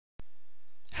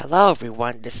Hello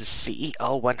everyone, this is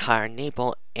CEO One Higher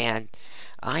Enable, and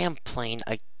I am playing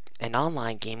an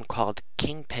online game called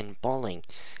KingPin Bowling.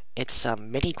 It's a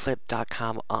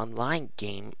miniclip.com online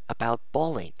game about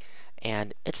bowling,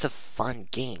 and it's a fun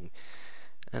game.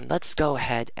 And let's go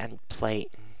ahead and play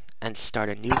and start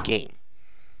a new game.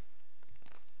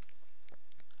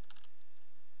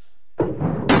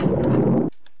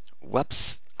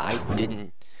 Whoops, I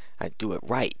didn't do it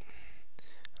right.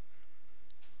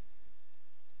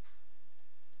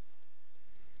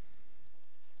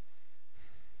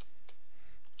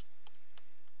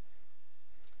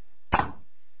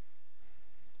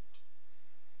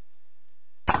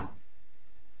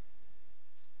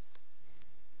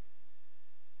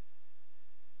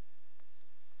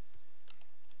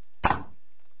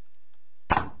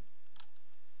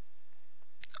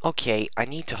 Okay, I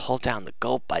need to hold down the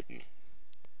go button.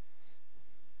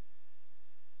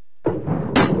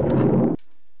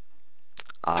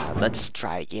 Let's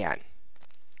try again.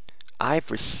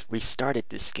 I've restarted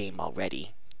this game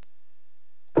already.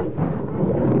 There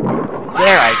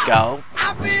I go.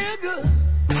 I feel good.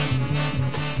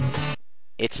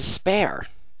 It's a spare.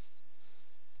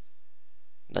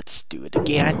 Let's do it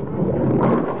again.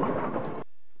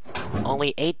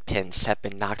 Only 8 pins have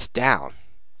been knocked down.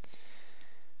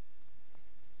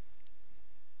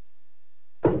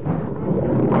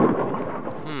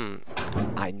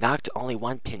 I knocked only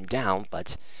 1 pin down,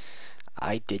 but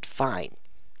I did fine.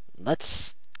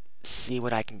 Let's see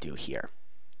what I can do here.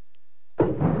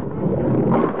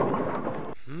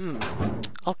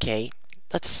 Okay,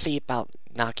 let's see about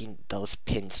knocking those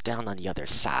pins down on the other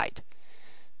side.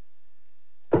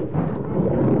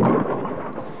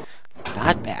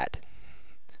 Not bad.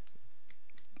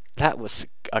 That was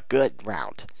a good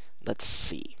round. Let's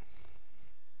see.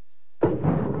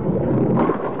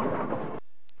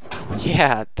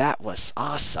 Yeah, that was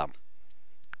awesome.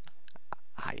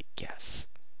 I guess.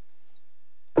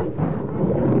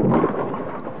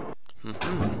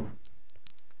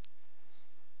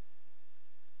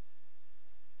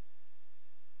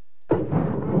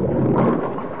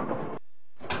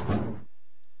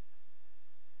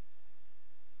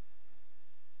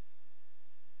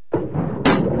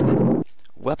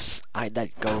 Whoops, I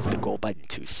let go of the go button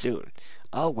too soon.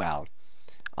 Oh well,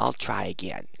 I'll try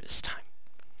again this time.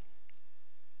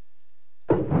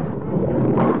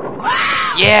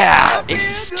 Yeah, it's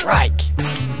a strike!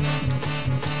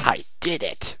 I did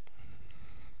it!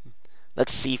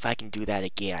 Let's see if I can do that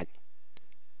again.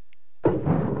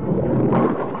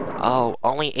 Oh,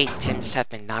 only 8 pins have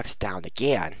been knocked down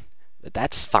again, but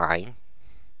that's fine.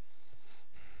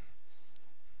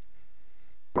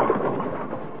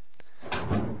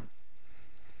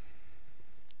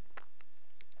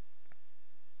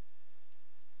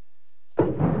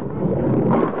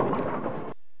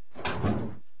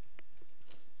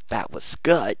 That was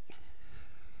good.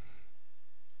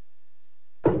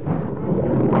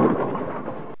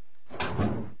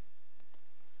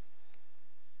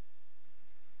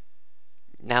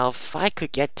 Now, if I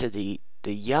could get to the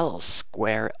yellow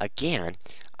square again,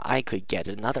 I could get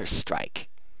another strike.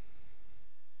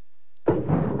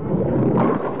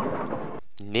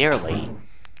 Nearly.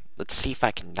 Let's see if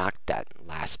I can knock that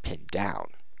last pin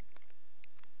down.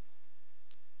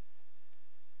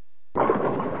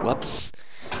 Whoops.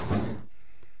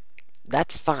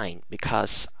 That's fine,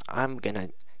 because I'm gonna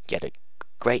get a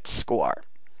great score.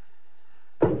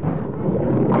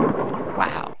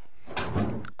 Wow.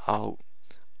 Oh,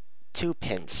 2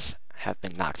 pins have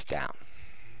been knocked down.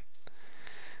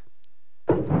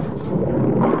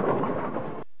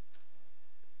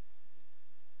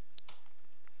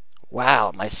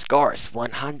 Wow, my score is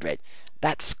 100.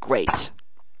 That's great.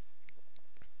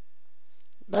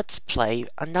 Let's play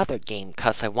another game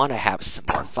because I want to have some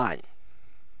more fun.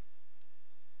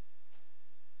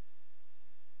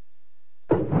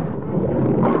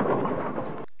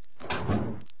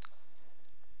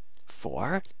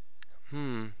 Four?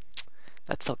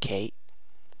 That's okay.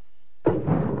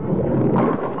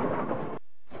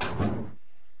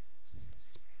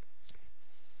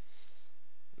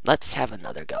 Let's have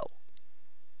another go.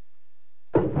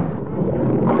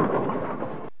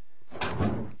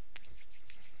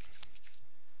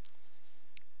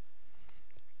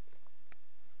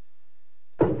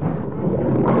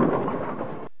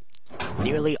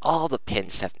 Nearly all the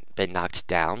pins have been knocked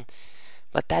down,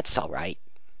 but that's alright.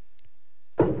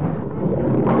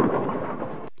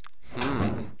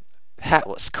 That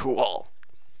was cool.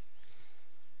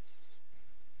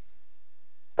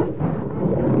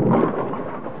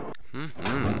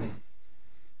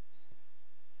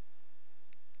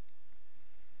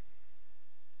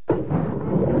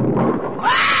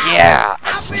 Yeah,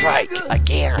 a strike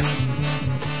again.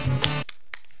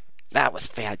 That was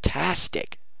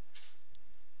fantastic.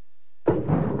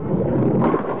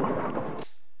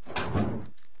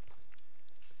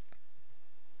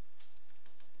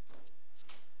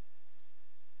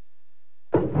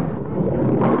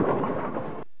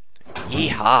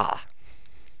 Yeehaw.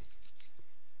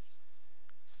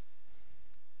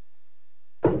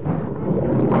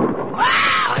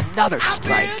 Another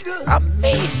strike.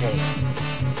 Amazing.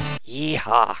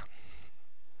 Yeehaw.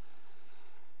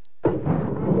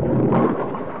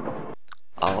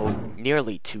 Oh,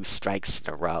 nearly 2 strikes in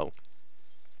a row.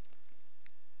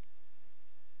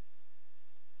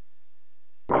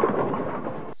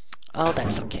 Oh,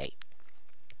 that's okay.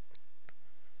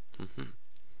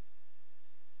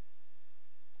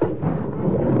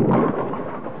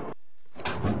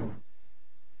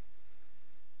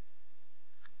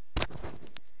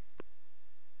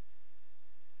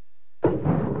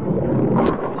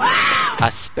 A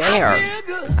spare!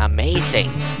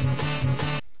 Amazing!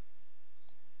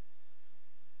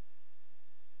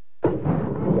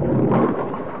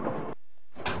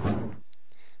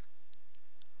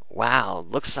 Wow,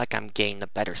 looks like I'm getting a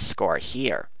better score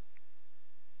here.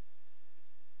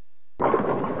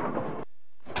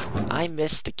 I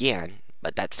missed again,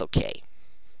 but that's okay.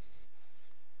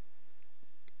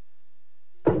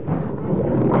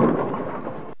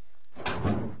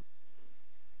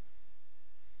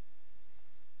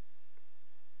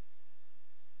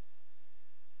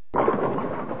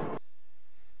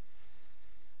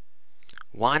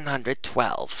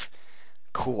 $112.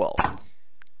 Cool.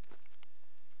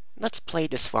 Let's play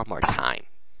this one more time.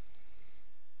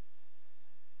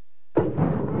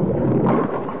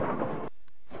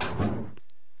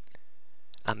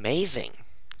 Amazing.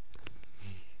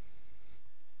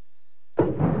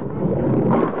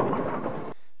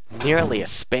 Nearly a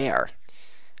spare,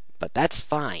 but that's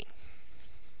fine.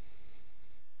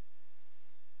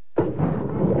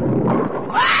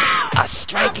 A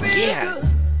strike again!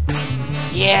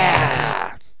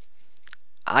 Yeah!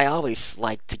 I always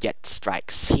like to get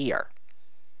strikes here.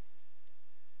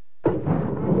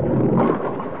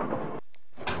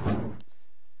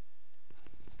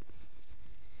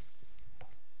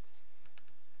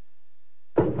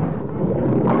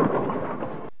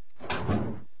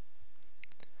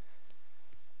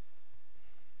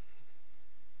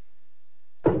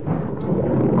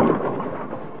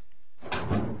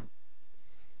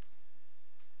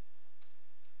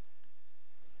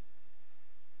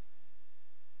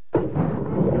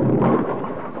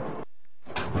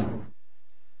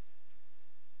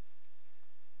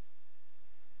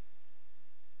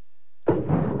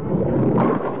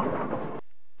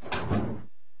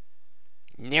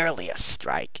 Nearly a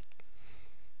strike.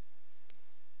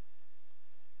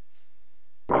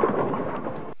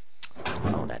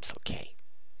 Oh, that's okay.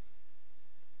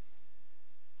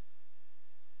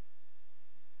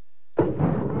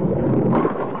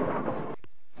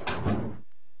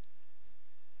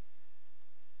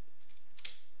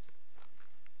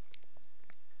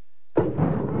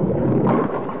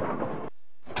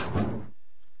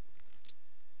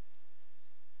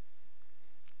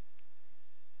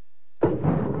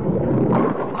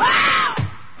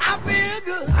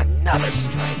 Another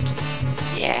strike.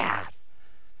 Yeah.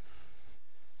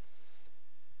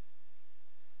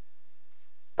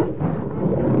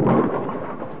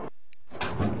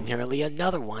 Nearly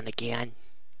another one again.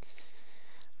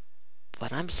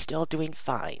 But I'm still doing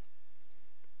fine.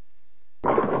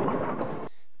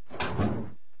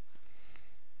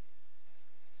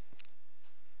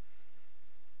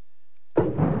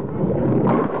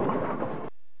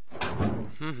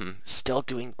 Still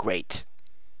doing great.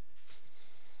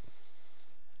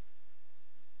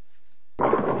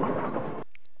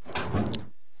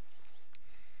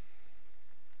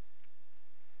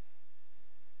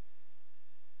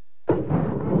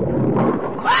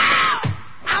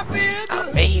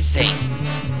 Amazing!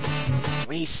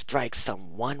 3 strikes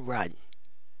on 1 run.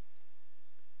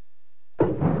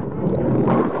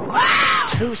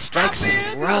 2 strikes in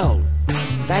a row.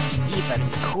 That's even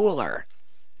cooler.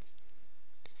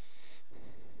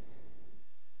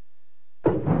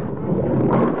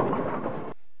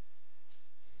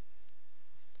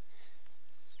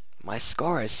 My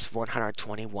score is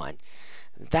 121.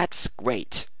 That's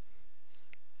great.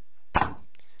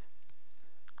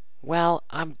 Well,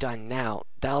 I'm done now.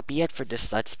 That'll be it for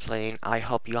this Let's Play, and I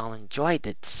hope you all enjoyed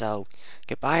it. So,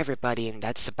 goodbye everybody, and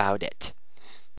that's about it.